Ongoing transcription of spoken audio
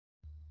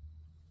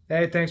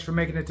Hey, thanks for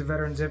making it to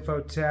Veterans Info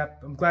Tap.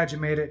 I'm glad you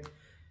made it.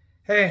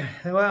 Hey,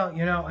 well,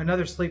 you know,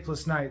 another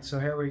sleepless night, so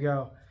here we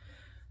go.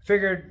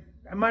 Figured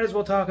I might as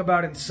well talk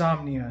about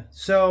insomnia.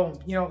 So,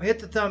 you know, hit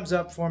the thumbs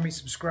up for me,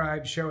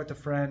 subscribe, share with a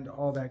friend,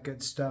 all that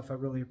good stuff. I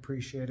really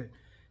appreciate it.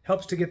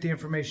 Helps to get the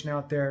information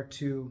out there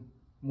to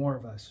more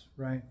of us,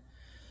 right?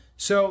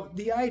 So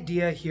the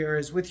idea here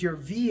is with your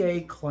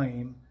VA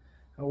claim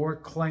or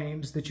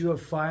claims that you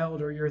have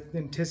filed or you're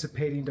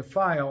anticipating to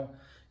file,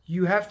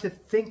 you have to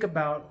think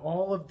about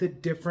all of the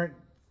different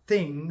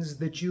things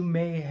that you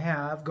may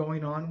have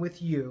going on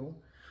with you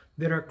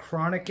that are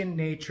chronic in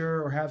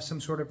nature or have some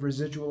sort of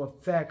residual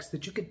effects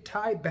that you could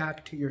tie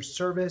back to your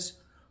service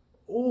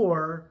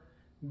or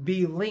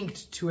be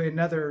linked to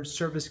another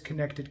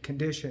service-connected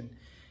condition.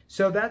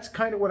 So that's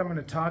kind of what I'm going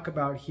to talk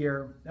about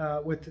here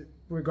with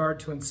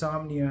regard to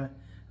insomnia,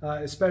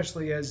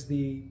 especially as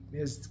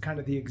kind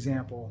of the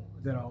example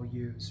that I'll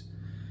use.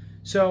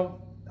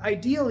 So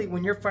ideally,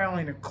 when you're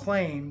filing a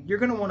claim, you're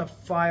going to want to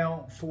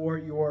file for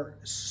your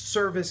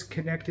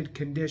service-connected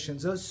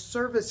conditions. Those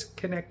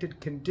service-connected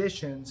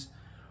conditions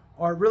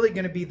are really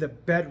going to be the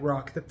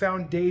bedrock, the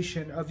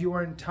foundation of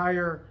your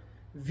entire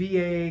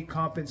VA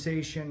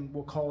compensation,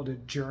 we'll call it a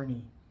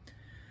journey.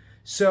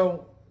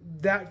 So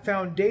that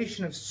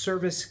foundation of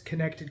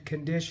service-connected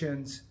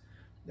conditions,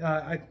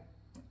 I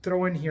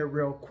throw in here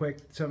real quick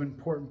some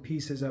important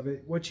pieces of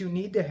it. What you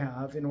need to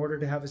have in order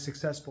to have a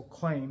successful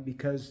claim,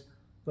 because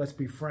let's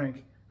be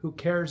frank, who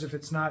cares if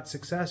it's not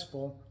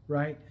successful,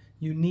 right?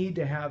 You need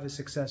to have a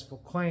successful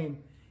claim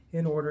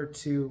in order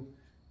to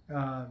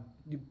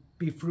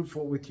be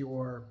fruitful with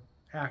your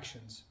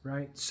actions,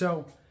 right?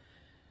 So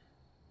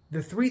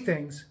the three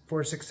things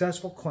for a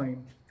successful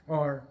claim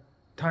are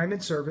time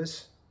and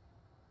service,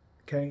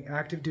 okay,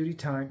 active duty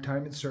time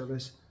and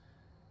service,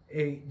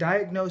 a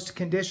diagnosed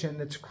condition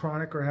that's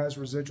chronic or has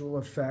residual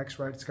effects,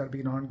 right? It's got to be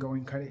an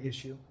ongoing kind of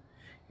issue.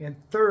 And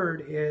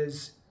third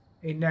is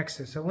a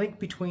nexus, a link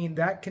between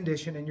that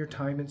condition and your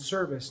time and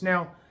service.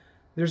 Now,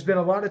 there's been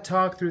a lot of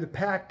talk through the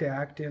PACT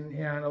Act, and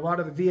a lot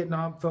of the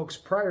Vietnam folks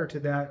prior to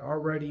that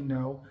already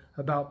know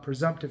about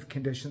presumptive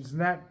conditions,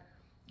 and that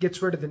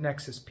gets rid of the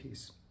nexus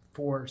piece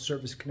for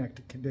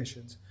service-connected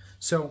conditions.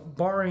 So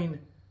barring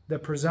the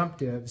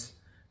presumptives,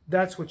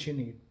 that's what you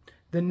need.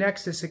 The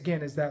nexus,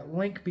 again, is that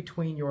link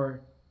between your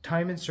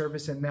time and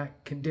service and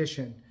that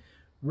condition.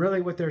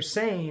 Really what they're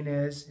saying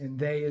is, and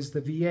they is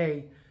the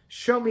VA,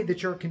 show me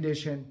that your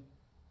condition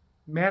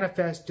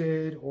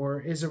manifested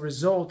or is a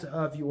result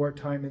of your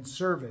time in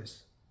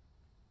service.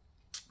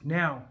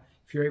 Now,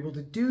 if you're able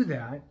to do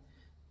that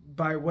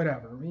by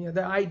whatever, you know,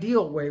 the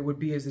ideal way would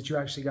be is that you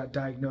actually got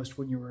diagnosed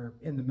when you were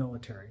in the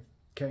military.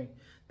 Okay,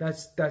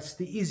 that's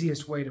the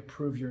easiest way to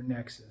prove your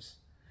nexus.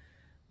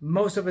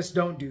 Most of us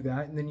don't do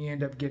that, and then you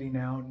end up getting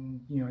out,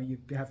 and you know you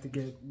have to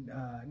get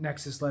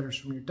nexus letters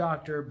from your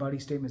doctor, buddy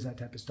statements, that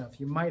type of stuff.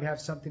 You might have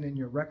something in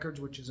your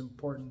records, which is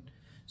important.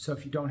 So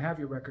if you don't have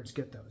your records,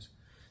 get those.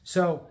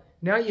 So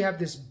now you have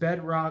this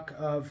bedrock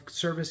of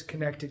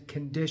service-connected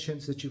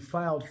conditions that you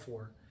filed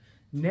for.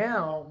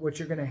 Now what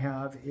you're going to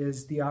have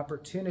is the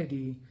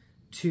opportunity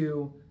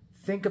to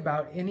think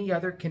about any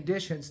other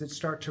conditions that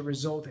start to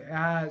result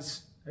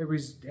as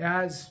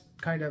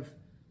kind of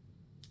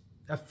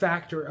a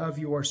factor of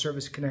your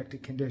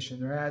service-connected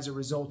condition or as a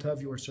result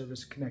of your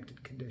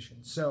service-connected condition.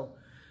 So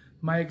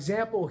my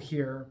example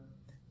here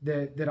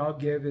that I'll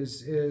give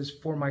is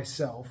for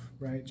myself,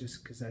 right?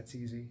 Just because that's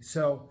easy.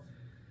 So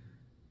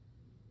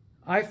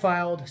I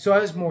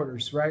was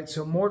mortars, right?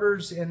 So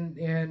mortars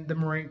in the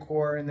Marine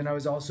Corps, and then I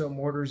was also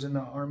mortars in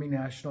the Army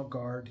National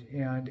Guard,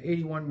 and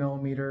 81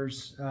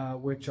 millimeters,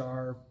 which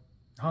are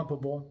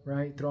humpable,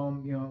 right? Throw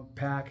them, you know,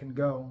 pack and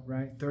go,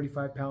 right?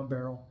 35-pound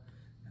barrel.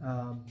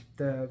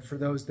 For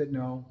those that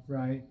know,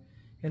 right?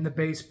 And the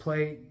base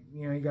plate,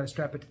 you know, you got to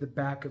strap it to the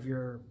back of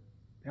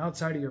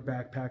outside of your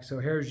backpack. So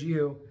here's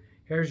your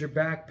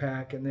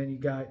backpack, and then you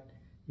got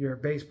your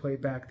base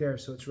plate back there,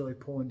 so it's really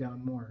pulling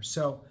down more.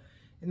 So,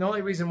 and the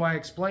only reason why I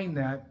explain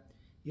that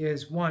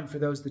is, one, for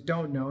those that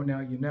don't know,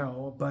 now you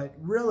know, but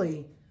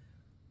really,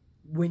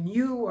 when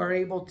you are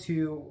able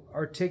to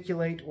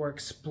articulate or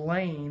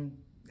explain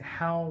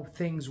how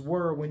things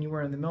were when you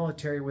were in the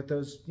military with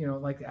those, you know,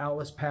 like the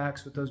Atlas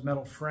packs with those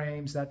metal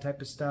frames, that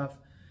type of stuff,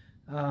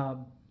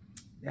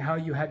 how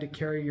you had to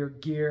carry your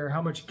gear,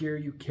 how much gear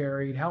you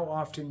carried, how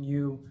often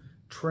you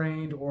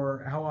trained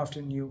or how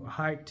often you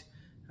hiked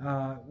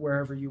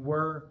wherever you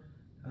were.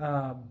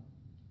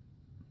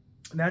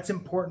 That's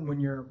important when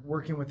you're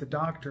working with a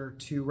doctor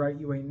to write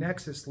you a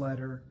nexus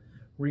letter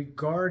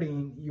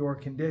regarding your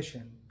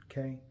condition,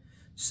 okay?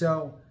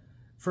 So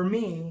for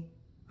me,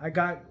 I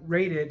got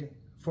rated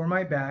for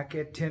my back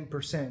at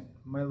 10%,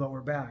 my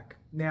lower back.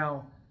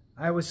 Now,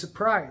 I was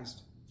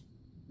surprised.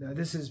 Now,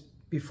 this is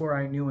before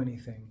I knew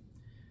anything.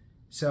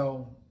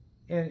 So,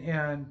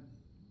 and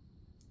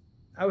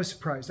I was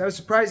surprised. I was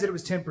surprised that it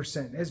was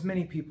 10%, as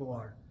many people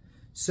are.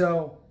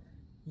 So,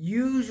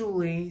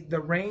 usually the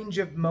range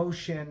of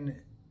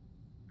motion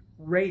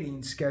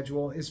rating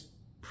schedule is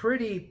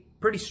pretty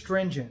pretty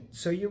stringent.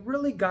 So you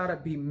really got to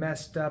be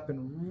messed up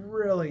and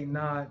really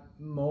not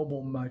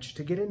mobile much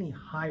to get any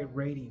high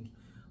rating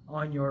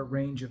on your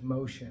range of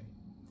motion.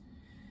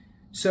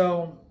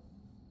 So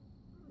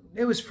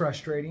it was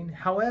frustrating.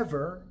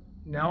 However,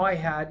 now I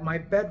had my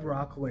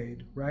bedrock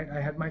laid, right? I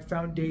had my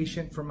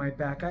foundation for my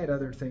back. I had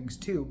other things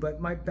too,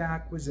 but my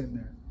back was in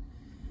there.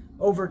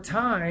 Over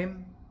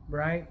time,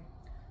 right,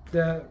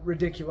 the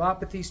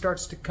radiculopathy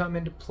starts to come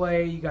into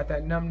play. You got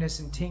that numbness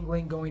and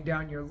tingling going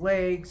down your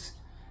legs.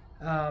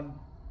 I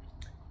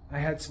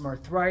had some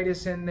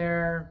arthritis in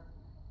there.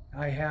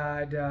 I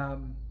had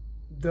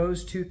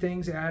those two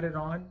things added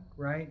on,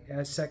 right,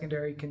 as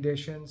secondary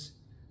conditions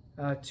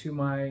to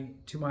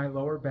my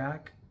lower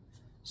back.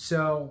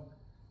 So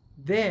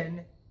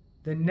then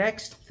the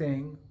next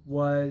thing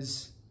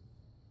was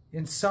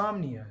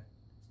insomnia.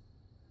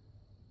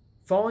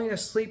 Falling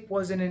asleep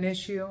wasn't an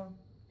issue.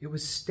 It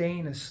was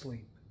staying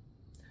asleep.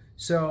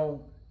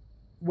 So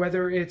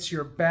whether it's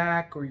your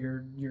back or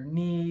your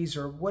knees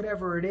or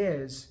whatever it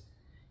is,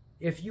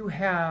 if you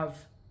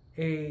have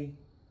a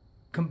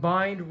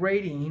combined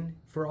rating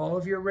for all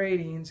of your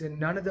ratings and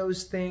none of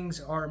those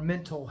things are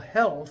mental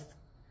health,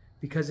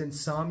 because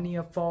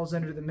insomnia falls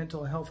under the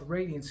mental health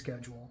rating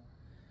schedule.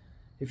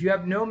 If you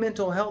have no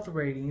mental health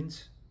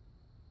ratings,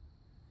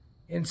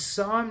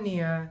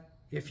 insomnia,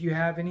 if you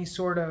have any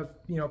sort of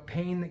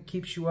pain that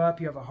keeps you up,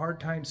 you have a hard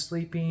time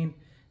sleeping,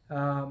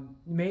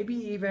 maybe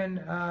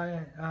even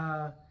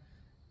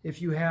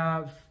if you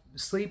have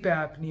sleep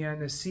apnea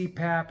and the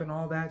CPAP and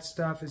all that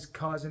stuff is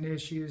causing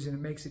issues and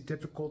it makes it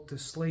difficult to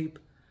sleep,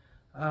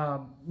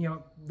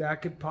 that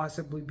could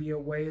possibly be a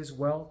way as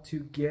well to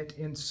get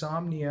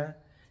insomnia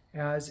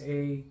as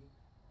a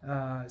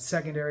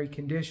secondary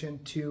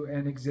condition to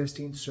an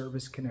existing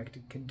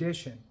service-connected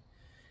condition.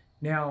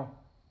 Now,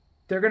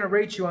 they're going to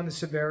rate you on the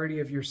severity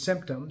of your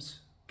symptoms,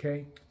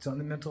 okay? It's on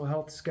the mental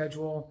health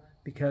schedule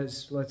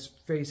because, let's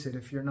face it,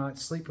 if you're not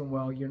sleeping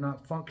well, you're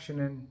not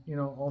functioning,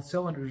 all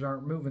cylinders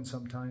aren't moving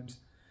sometimes.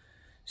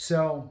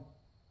 So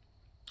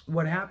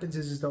what happens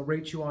is they'll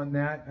rate you on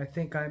that. I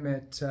think I'm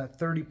at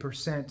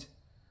 30%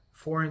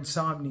 for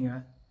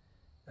insomnia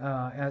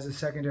as a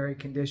secondary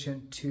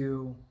condition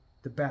to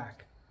the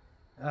back.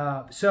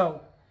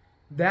 So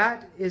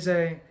that is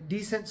a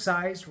decent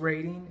sized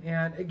rating.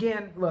 And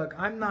again, look,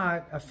 I'm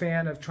not a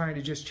fan of trying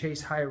to just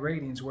chase high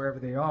ratings wherever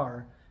they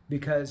are,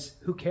 because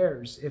who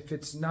cares? If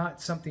it's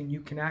not something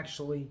you can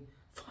actually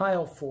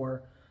file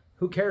for,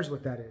 who cares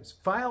what that is?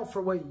 File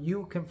for what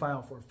you can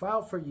file for.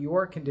 File for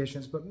your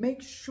conditions, but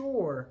make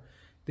sure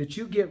that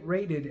you get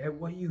rated at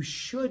what you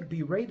should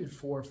be rated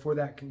for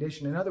that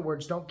condition. In other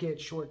words, don't get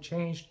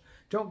shortchanged.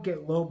 Don't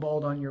get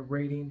lowballed on your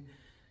rating.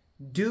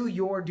 Do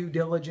your due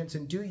diligence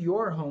and do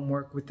your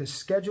homework with the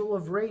schedule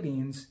of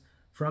ratings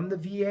from the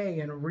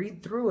VA and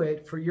read through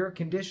it for your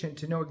condition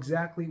to know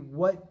exactly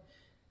what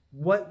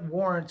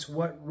warrants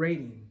what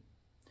rating.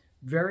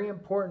 Very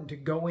important to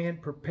go in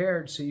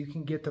prepared so you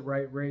can get the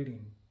right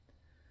rating.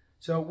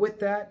 So with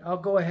that, I'll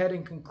go ahead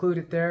and conclude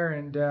it there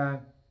and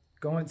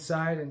go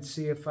inside and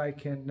see if I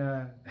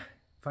can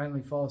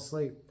finally fall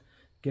asleep,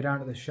 get out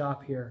of the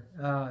shop here.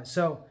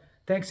 So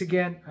thanks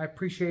again. I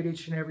appreciate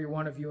each and every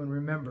one of you. And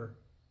remember,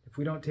 if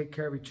we don't take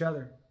care of each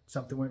other,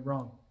 something went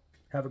wrong.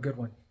 Have a good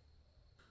one.